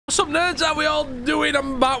What's up, nerds? How we all doing?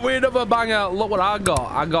 I'm back with another banger. Look what I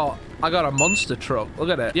got. I got a monster truck. Look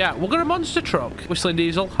at it. Yeah, we're got a monster truck. Whistling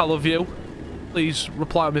Diesel, I love you. Please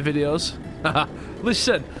reply on my videos.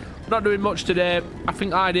 Listen, not doing much today. I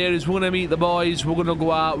think the idea is we're gonna meet the boys. We're gonna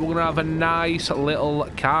go out. We're gonna have a nice little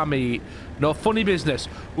car meet. No funny business.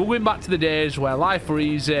 We're going back to the days where life were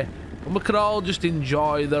easy and we could all just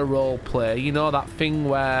enjoy the role play. You know, that thing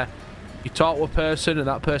where you talk to a person and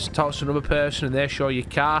that person talks to another person and they show you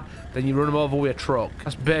your car, then you run them over with a truck.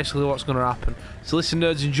 That's basically what's going to happen. So listen,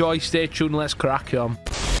 nerds, enjoy, stay tuned, let's crack on.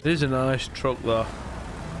 It is a nice truck though.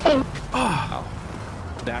 Oh.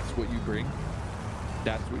 That's what you bring.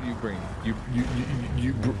 That's what you bring.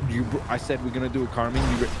 I said we're going to do a car meet.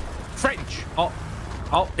 French! Oh,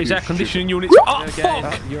 his air conditioning unit. Oh,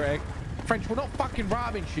 fuck! French, we're not fucking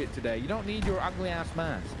robbing shit today. You don't need your ugly ass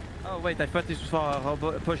mask. Oh wait, I thought this was for a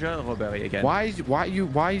Peugeot robbery again.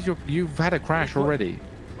 You've had a crash already.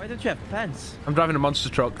 Why don't you have pants? I'm driving a monster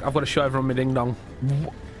truck. I've got to show everyone my ding dong.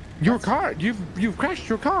 Your car? You've crashed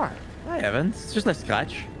your car. I haven't. It's just a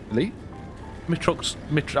scratch. Really? My truck's.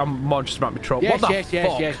 I'm more just about my truck. Yes, what the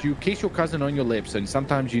yes. fuck? You kiss your cousin on your lips, and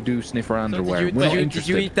sometimes you do sniff her underwear. Did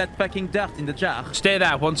you eat that fucking dirt in the jar? Stay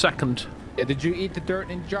there 1 second. Yeah, did you eat the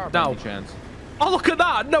dirt in the jar by any chance? Oh, look at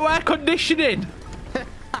that! No air conditioning!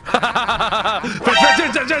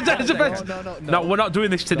 No, we're not doing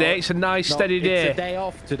this today. It's a nice, steady day. It's a day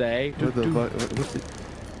off today. What's it?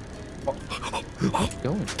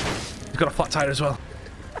 Going? He's got a flat tire as well.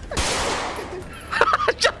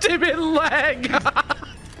 Shot him in leg!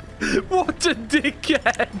 What a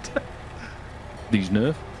dickhead! These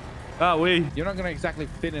nerf? Are we? You're not going to exactly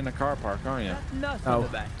fit in a car park, are you? No.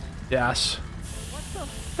 Yes. What the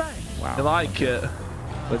fuck? Wow. You like it?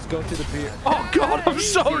 Let's go to the pier. Oh God, I'm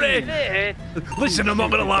sorry. Listen, I'm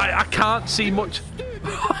not gonna lie, I can't see much.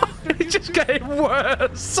 It's just getting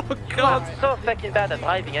worse. Oh God. I'm so fucking bad at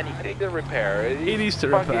driving anything. The repair. He needs to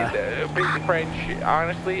repair. Big French.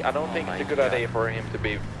 Honestly, I don't think it's a good idea for him to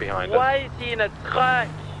be behind us. Why is he in a truck?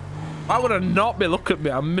 Why would I not be? Look at me,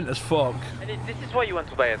 I'm mint as fuck. And this is why you want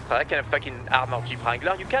to buy a truck and a fucking armored Jeep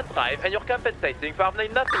Wrangler. You can't drive and you're compensating for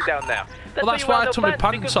having nothing down there. That's why I took my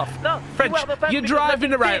pants off. No, French, you're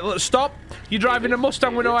driving right. Look, stop. You're driving a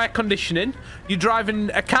Mustang with no air conditioning. You're driving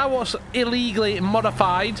a car what's illegally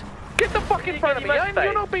modified. Get the fuck in front of me.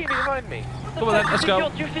 You're not being behind me. Come on then, let's go.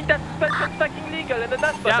 Do you think that suspension's fucking legal and the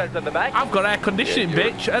nuts buttons on the back? I've got air conditioning,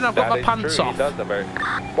 bitch, and I've got my pants off.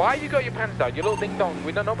 Why you got your pants down? You little ding dong.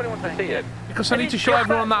 Nobody wants to see it. Because I need to show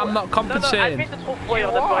everyone that I'm not compensating. No, I made the truth for You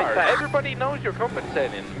you. That's why are. it's bad. Everybody knows you're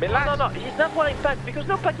compensating. No, he's not wearing pants because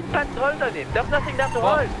no fucking pants rolled on him. There's nothing there to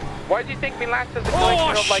hold. Why do you think Milan has a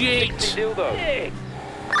collection of like 60 dildos? Shit.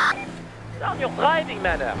 On your driving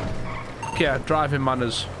manner. Okay, driving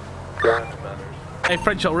manners. Hey,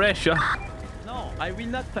 French, I'll race you. No, I will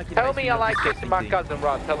not fucking. Tell me I like kissing my cousin,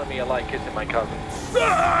 Rod. Telling me I like kissing my cousin.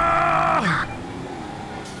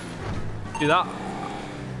 See that?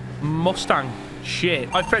 Mustang. Shit.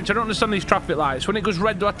 Hey, French, I don't understand these traffic lights. When it goes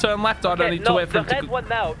red, do I turn left or do I need to wait for it to go? The red one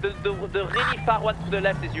now. The really far one to the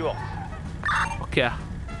left is yours. Okay.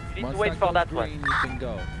 You need to wait for that one. You can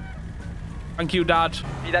go. Thank you, Dad.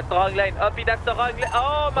 Be that the wrong lane. Oh, be that the wrong lane.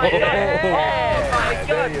 Oh my God. Oh my God.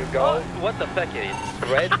 There you go. Oh, what the fuck is it?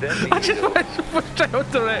 Red, then I just went straight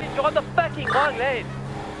under it. You're on the fucking wrong lane.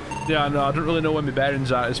 Yeah, no, I don't really know where my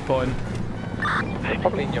bearings are at this point.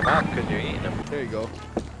 Probably in your mouth because you're eating them. There you go.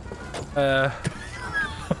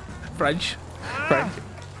 French.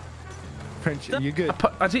 French, you good?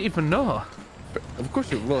 I didn't even know. Of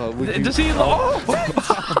course you will. Does he look?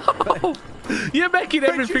 Oh! You're making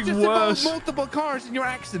everything you just worse. Multiple cars in your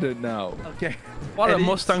accident now. Okay. What a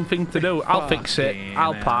Mustang thing to do. I'll fix it.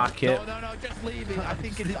 I'll park it. No, just leave it. I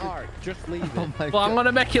think it's art. Just leave it. Well, I'm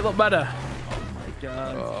gonna make it look better.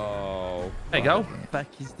 God. Oh. There you go. What the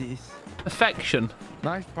fuck is this? Perfection.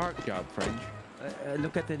 Nice park job, French.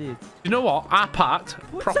 Look at it. You know what? I parked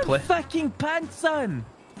properly. Put some fucking pants on.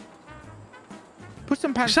 Put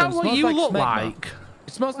some pants Is that on. what you look like?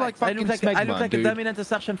 It smells like fucking smegma, I look like dude. a dominant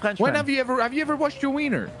assertion French. When have you ever washed your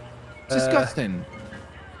wiener? It's disgusting.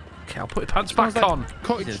 Okay, I'll put your pants back on.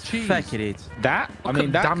 Cottage cheese. Fuck it. That? I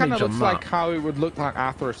mean, that kind of looks that. like how it would look like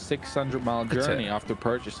after a 600-mile journey after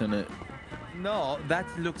purchasing it. No, that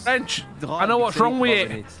looks. French, I know what's wrong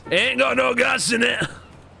with it. It ain't got no gas in it.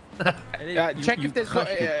 Check if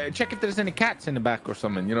there's any cats in the back or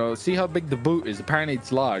something. You know, see how big the boot is. Apparently,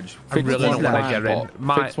 it's large. I really don't want to get in.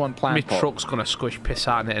 My pot. truck's gonna squish piss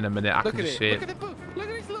out in it in a minute. I can just see Look it. at the boot. Look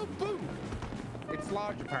at this little boot. It's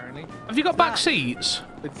large, apparently. Have you got back seats?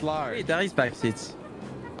 It's large. Hey, there is back seats.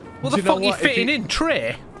 What the fuck are you fitting in?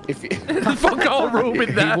 Tray? If the fuck all room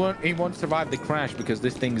in there. He won't survive the crash because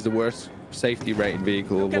this thing's the worst safety rating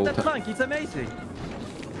vehicle of Look all at the time. trunk, it's amazing.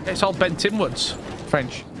 It's all bent inwards.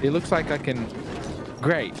 French, it looks like I can.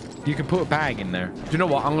 Great. You can put a bag in there. Do you know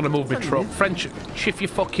what? I'm gonna move my truck. French, shift your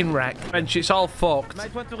fucking wreck. French, it's all fucked.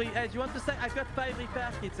 Might want to do you want to say I've got 5 repair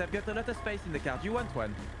kits. I've got a lot of space in the car. Do you want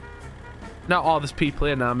one? Not all there's people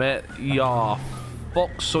here now, mate. Yaw.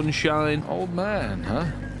 Fuck sunshine. Old man, huh?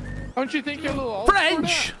 Don't you think you're a little old?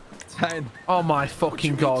 French! Oh my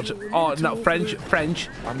fucking god. Oh no, French.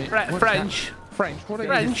 I mean, French. French, what are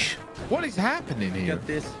French. What is happening here? Got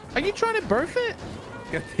this. Are you trying to birth it?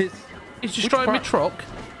 Got this. He's destroying my truck.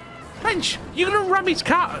 French, you're gonna ram his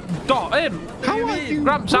car. How are you?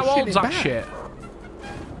 Gramps, how pushing old's it that back? shit?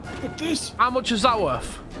 Look this. How much is that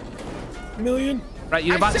worth? $1 million. Right,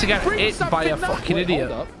 you're about to get Bring hit by a something up. fucking Wait, idiot.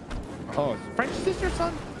 hold up. Oh, French, is this your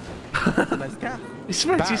son? Nice car. It's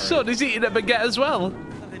French's son. He's eating a baguette as well.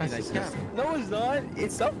 That's nice car. No, it's not.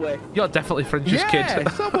 It's Subway. You're definitely French's Yeah, kid.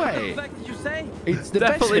 Subway. What the fuck did you say? It's the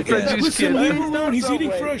Definitely best. French's Listen, kid. leave him alone. He's Subway.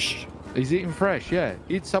 eating fresh. He's eating fresh, yeah.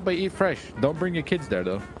 Eat Subway, eat fresh. Don't bring your kids there,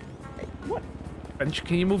 though. French,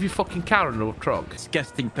 can you move your fucking car into a truck?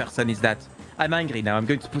 Disgusting person is that. I'm angry now. I'm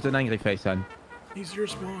going to put an angry face on. He's your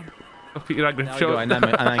spawn. Look at your angry Now go, and I'm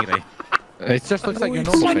angry. It just looks like your it's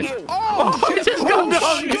normal like fish. you. Oh, he just got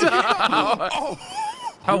knocked out.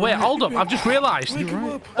 Oh, wait, hold up. I've just realised. Wake him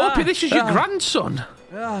up. Opie, this is your grandson.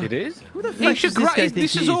 It is? Who the fuck He's your is this guy think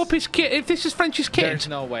this he is Opie's kid. If this is French's kid. There's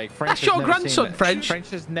no way. French That's has your never grandson, seen it. French. French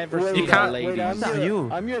has never Wait, seen can't- a lady.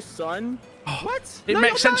 I'm your son. What? It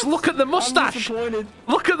makes sense. Look at the mustache. Disappointed.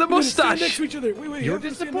 Look at the We're gonna stand next mustache. to each other. Wait. You're have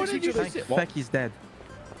them stand next to disappointed each you other. just- Fuck, he's dead.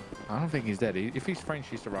 I don't think he's dead. If he's French,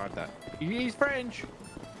 he survived that. He's French.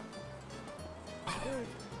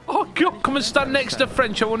 Oh god, come and stand next to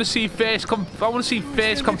French. I want to see face. I want to see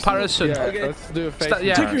face comparison. Yeah, Okay. let's do a face.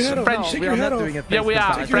 Yeah. Take your head off. French. Take We your are head not off. doing a face Yeah, we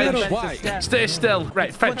are. Take your head French. off. Why? Stay still.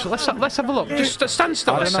 Right, French. Let's have a look. Just stand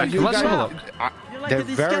still I a don't know. second. You Let's guys, have a look. You're like they're a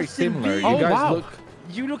very disgusting similar. being. You Oh, guys wow. look.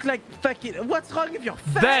 You look like fucking. What's wrong with your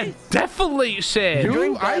face? They're definitely same.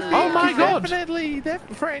 Oh my god. Definitely, they're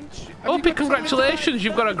French. Opie, congratulations.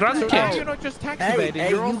 You've got a So now grandkid. you're not just tax Hey, evading, hey,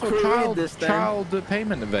 you're you also created this thing. child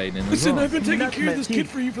payment evading. as Listen, well. I've been taking Not care of this my kid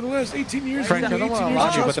teeth. for you for the last 18 years. French, I You've don't been want to 18 lie,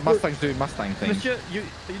 years but the child Mustang's doing Mustang things. Monsieur, you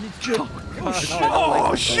need to. support. Oh, shit.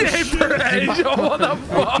 Oh shit, French. Oh, what the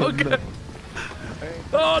fuck?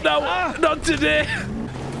 Oh no, not today.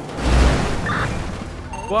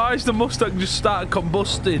 Why is the Mustang just started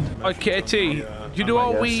combusting? Oh, KT, do you know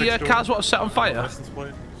all we cars want to set on fire?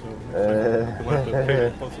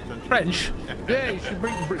 French? Yeah, you should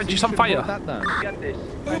bring Just on fire. that down.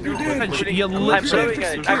 Hope you're dead. French, you I'm live blowing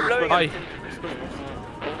it. I'm blowing Oi.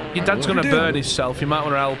 it. Your dad's gonna burn himself. You might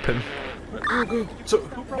want to help him. Go, go. So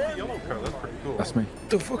who brought the yellow car? That's pretty cool. That's me.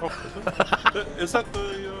 The fuck? Is that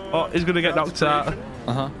the? Oh, he's gonna get knocked out.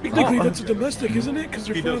 Technically, that's a domestic, isn't it? Because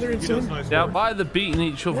they're father and son. Nice Yeah, work. why are they beating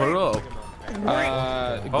each other up?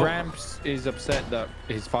 Gramps is upset that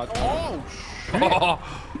his father. Oh, Oh,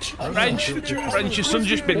 French, your son's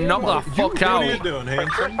just been knocked the fuck What are you out. doing,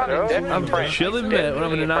 Hanson? I'm chilling, mate. We're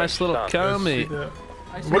having a nice little car, mate.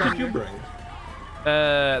 What did you bring?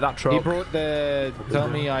 That he truck. brought the tell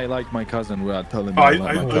me I like my cousin without telling me Oh, I I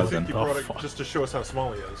like my think cousin. you brought it just to show us how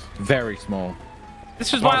small he is. Very small.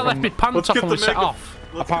 This is why I left my pants Let's off get when the we set mega- off.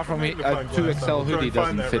 let's Apart get from the a magnifying 2XL glass out. hoodie Try and find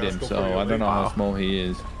doesn't that fit him, rascal so for you I don't know how later. small he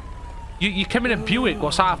is. You came in a Buick.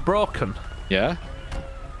 What's half broken? Yeah.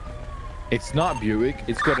 It's not Buick.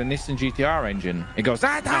 It's got a Nissan GTR engine. It goes.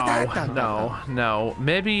 No.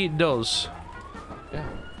 Maybe it does. Yeah.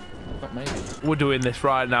 But maybe. We're doing this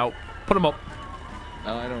right now. Put him up.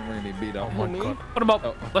 No, I don't really beat up. Oh my god. Put him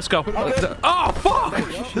up. Let's go. Oh fuck!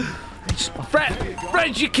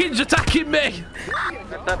 Fred, your kid's attacking me.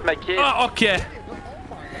 That's not my kid. Oh, okay.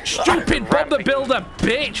 Stupid Bob the Builder,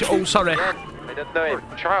 bitch. Oh, sorry. I don't know it.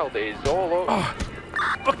 Child is all over.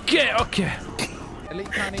 Okay.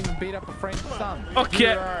 Elite can't even beat up a French son.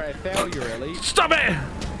 Okay. You are a failure, Elite. Stop it.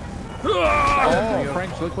 Oh,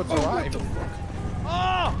 French, look what's arrived.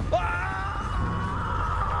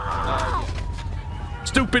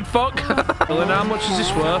 Stupid fuck. Well, then how much is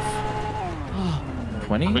this worth?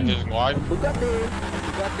 20?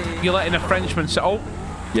 You're letting a Frenchman say, oh,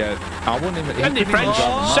 Yeah, I wouldn't even. send it, French.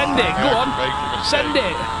 Send it. Go on. Send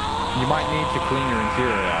it. You might need to clean your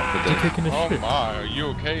interior after this. Oh my, are you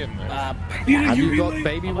okay in there? Have you got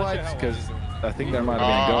baby wipes? Because I think there might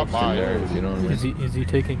have been ghosts in there. You know what I mean? Is he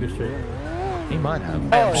taking a straight? He might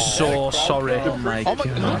have. I'm so sorry. Oh my god! Look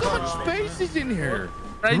how much space is in here.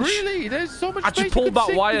 French, Really? There's so much I space. just pulled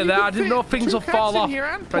that wire there. I didn't know things would will fall off. Here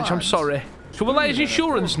and French, I'm plants. sorry. Should we let his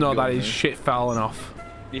insurance know that his shit falling off?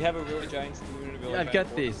 We have a really giant spoon. I've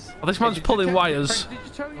got this. Oh, this man's pulling wires.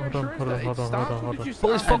 Hold on.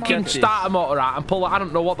 Pull his fucking starter motor out and pull it. I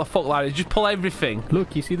don't know what the fuck that is. Just pull everything.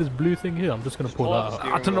 Look, you see this blue thing here? I'm just gonna pull that out.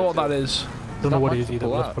 I don't know what that is. Don't know what it is either.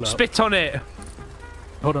 Let's pull it out. Spit on it.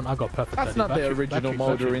 Hold on, I got perfect. That's not the original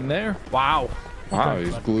motor in there. Wow. Wow,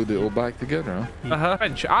 he's glued it all back together, huh?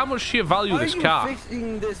 French, how much do you value this car?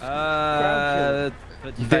 Fixing this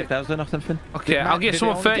 35,000 or something. Okay, I'll get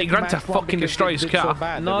someone 30 grand to fucking destroy his car.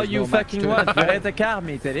 No, you fucking won't. You rent a car,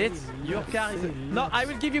 mate. It's your car. Is no, I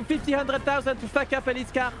will give you 100,000 to fuck up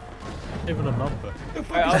Elite's car. Even a number.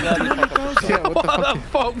 What the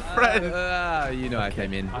fuck, friend? You know what I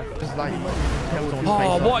mean.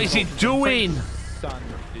 Oh, what is he doing?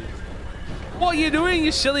 What are you doing,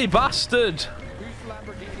 you silly bastard?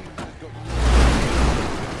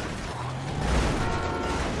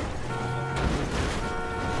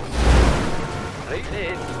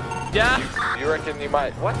 Yeah? You reckon you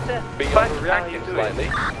might What the be fuck overreacting slightly?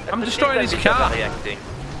 I'm destroying his car.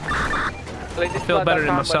 Like, I feel better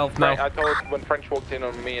in myself now. I told when French walked in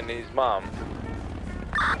on me and his mom.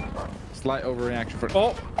 Slight overreaction for.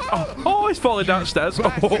 Oh, he's falling downstairs.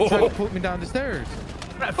 Oh. Put me down the stairs.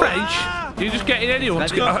 French, you're just getting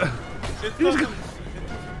anyone's car. It doesn't him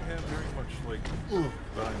very much like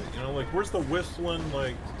behind it. You know, like where's the whistling,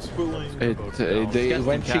 like spooling?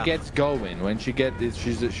 When she gets going, when she gets,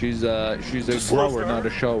 she's a grower, not a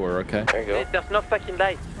shower. Okay. There you go. There's no fucking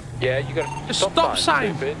light. Yeah, you got Just stop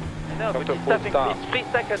sign. No, but it's stopping. It's 3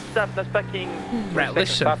 seconds stop, not fucking... Right,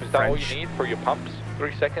 listen, Is that all French. you need for your pumps?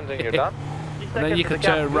 3 seconds and you're done? And then you can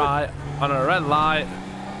turn right on a red light.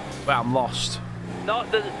 Well, I'm lost. No,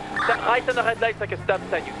 the right on the red light's like a stop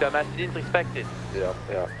sign, you dumbass. You didn't respect it. Yeah.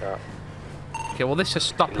 Okay, well, this is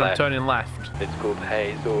stopping and turning left. It's called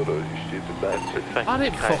Hayes Auto, you stupid bastard. I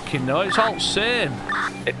didn't fucking know. It's all the same.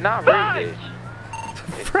 It's not really.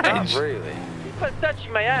 French. Not really. People are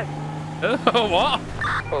touching my ass. What?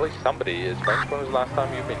 Well, at least somebody is. French, when was the last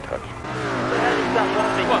time you've been touched?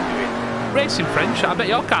 What? Racing French? I bet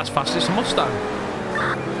your car's fast. It's a Mustang. Look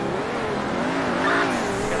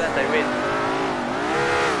at that, I win.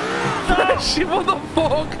 French, what the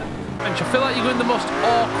fuck? French, I feel like you're going the most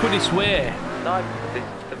awkwardest way. No,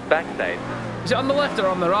 it's the backside. Is it on the left or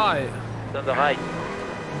on the right? It's on the right.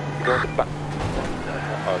 You go to the back.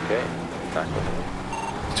 Okay. Nice one.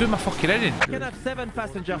 It's doing my fucking head in. I can have 7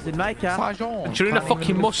 passengers in my car. And you're in a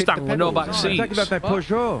fucking Mustang with no back I'm seats. talking about my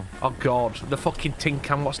Peugeot. Oh god, the fucking tin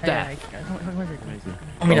can. What's death?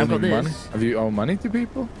 I mean, I've got this. Have you owe money to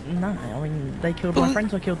people? No, I mean, they killed my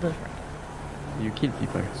friends, I killed their friends. You kill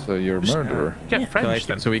people. So you're a murderer. Get French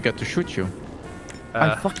then. So we got to shoot you.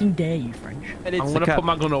 I fucking dare you, French. I'm gonna put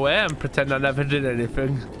my gun away and pretend I never did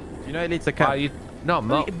anything. You know Elite's a cop. No, I'm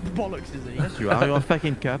not. Bollocks, is he? Yes, you are. You're a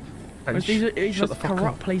fucking cop. French. He's Shut just the a fuck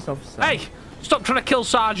corrupt up. police officer. Hey! Stop trying to kill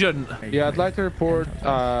Sergeant! Yeah, I'd like to report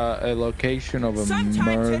a location of a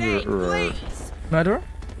murderer. Murderer?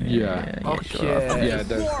 Yeah. Okay.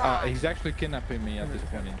 Yeah, he's actually kidnapping me at this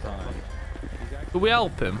point in time. Do we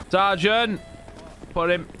help him? Sergeant! Put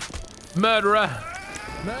him. Murderer!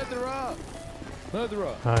 Murderer!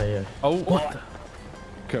 Ah, yeah. Oh, what?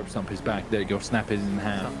 Curb stomp his back. There you go. Snap his in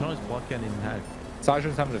half. No, it's broken in half.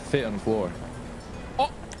 Sergeant's having a fit on the floor.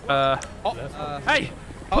 Hey!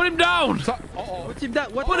 Put him down! Put him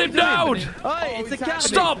down! Put him down! Hey, it's a car!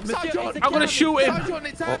 Stop! I'm gonna shoot him!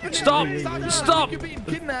 Stop! Stop!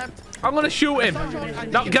 I'm gonna shoot him!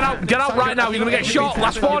 No, get out! Get out right now! You're gonna get shot!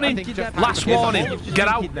 Last warning! Last warning! Get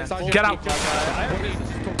out! Get out!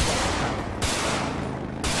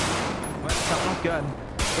 Gun.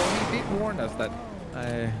 Well, he did warn us that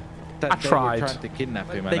I they tried. were trying to kidnap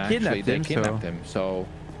him, They and actually kidnapped they him, kidnapped him. So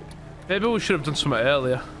Maybe we should have done something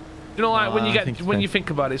earlier. You know, like when you I think when so. you think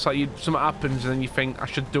about it, it's like something happens and then you think I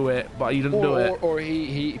should do it, but you didn't do it. or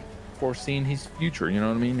he foreseen his future. You know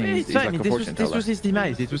what I mean? It's He's fine. like a This fortune teller. was his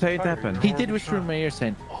demise. It was how it happened. He did whisper in my ear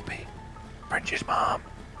saying, "Obi, French's mom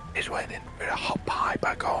is waiting with a hot pie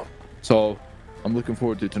back home." So I'm looking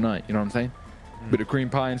forward to tonight. You know what I'm saying? Bit of cream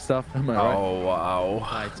pie and stuff. Am I right? Oh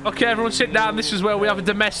wow! Okay, everyone, sit down. This is where we have a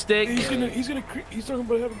domestic. He's talking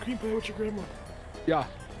about having cream pie with your grandma. Yeah.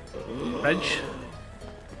 French.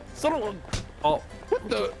 Son Oh. What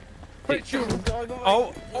the? French,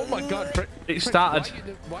 Oh. Oh my God! It started.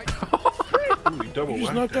 Why Ooh, double You just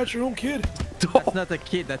whack. knocked out your own kid. That's not a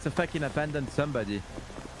kid. That's a fucking abandoned somebody.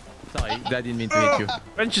 Sorry, that didn't mean to hit you.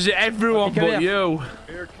 French is it everyone Come but here. you.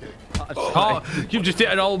 Air kick. Oh, you've just hit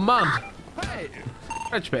an old man.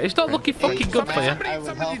 French, mate, it's not looking fucking good for you.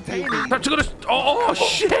 French, you're gonna. Oh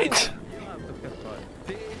shit!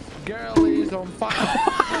 This girl is on fire.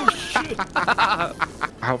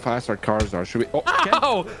 How fast our cars are? Should we?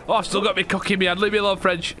 Oh, Oh, I've still got me cock in my hand. Leave me alone,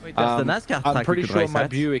 French. Wait, that's the NASCAR I'm track pretty we could sure race my at.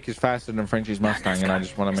 Buick is faster than Frenchie's Mustang, and I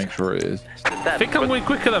just want to make sure it is. I think I'm going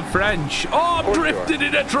quicker than French. Oh, I'm drifting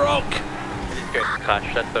in a truck. He's going to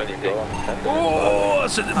crash, that's the only thing. Oh,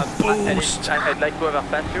 that's a boost. I'd like to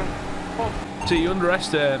overpass you. See, you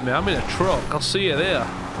underestimate me. I'm in a truck. I'll see you there.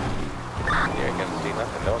 You're gonna see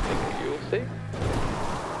nothing. Don't think you'll see.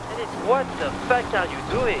 What the fuck are you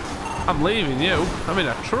doing? I'm leaving you. I'm in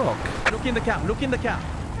a truck. Look in the car. Look in the car.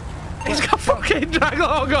 He's got fucking drag.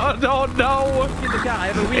 Oh, God. Oh, no. Look in the car. I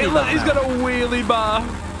have a Hey, wheelie look, bar he's now. got a wheelie bar.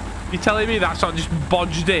 You telling me that's not just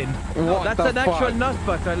bodged in? No, that's an actual nut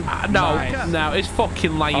buckle. No, Nice. no, it's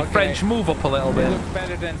fucking lying. Okay. French, move up a little It bit. looks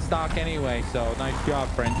better than stock anyway, so nice job,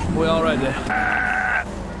 French. We all ready?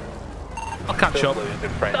 I'll catch up. Lose in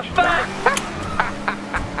French. The fuck?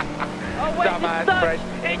 Oh wait, Dumbass it's stuck! French.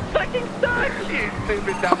 It's fucking stuck! You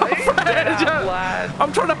stupid dumbass. Dead ass last.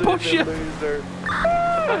 I'm trying to push you. Loser.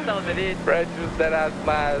 Passe dans le vide! French was dead ass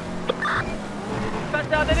last. Passe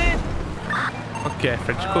dans le vide! Okay,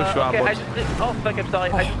 French, of course you are, Okay, bud. oh fuck, I'm sorry.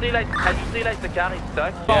 I just realized the car is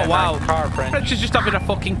stuck. Oh, wow. Nice car, French. French is just having a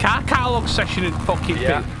fucking car catalogue session in fucking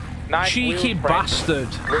Yeah. pit. Nice Cheeky wheels, French. bastard.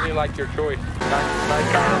 Really like your choice.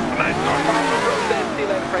 Nice car. Nice car. See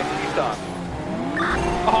that French you saw.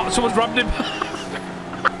 Oh, someone's rammed him.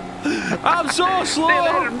 I'm so See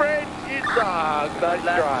that slow. French you saw. Nice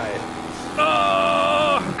drive.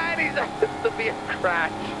 Oh. And he's supposed to be a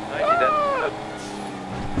crash.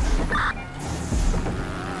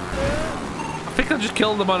 I think I just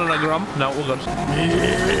killed the man on a gram. No, we're good.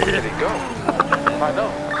 There you go. I know.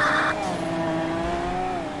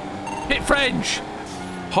 Hit French.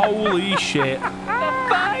 Holy shit. Fuck!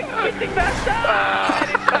 Getting faster! I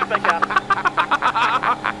didn't crash my car.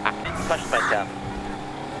 I didn't crash my car.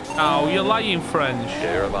 Oh, you're lying, French.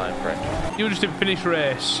 Yeah, you're lying, French. You just didn't finish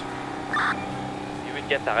race. You will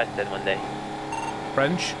get arrested one day.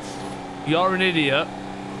 French, you're an idiot.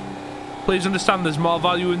 Please understand there's more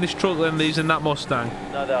value in this truck than there is in that Mustang.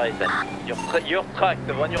 No, there isn't. Your truck,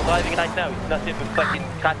 the one you're driving right now, is nothing but fucking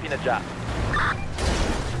crap in a jar.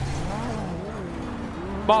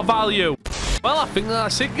 More value. Well, I think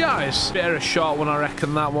that's it, guys. Bit of a short one, I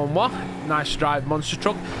reckon that one was. Nice drive monster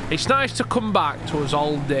truck. It's nice to come back to us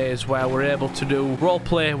old days where we're able to do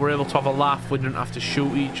roleplay, we're able to have a laugh, we didn't have to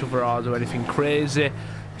shoot each other or do anything crazy.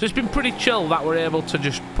 So it's been pretty chill that we're able to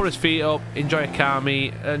just put his feet up, enjoy a car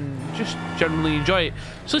meet, and just generally enjoy it.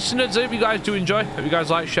 So listeners, I hope you guys do enjoy. Hope you guys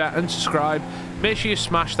like, share, and subscribe. Make sure you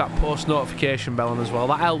smash that post notification bell on as well.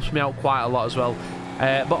 That helps me out quite a lot as well.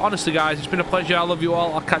 But honestly, guys, it's been a pleasure. I love you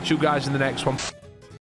all. I'll catch you guys in the next one.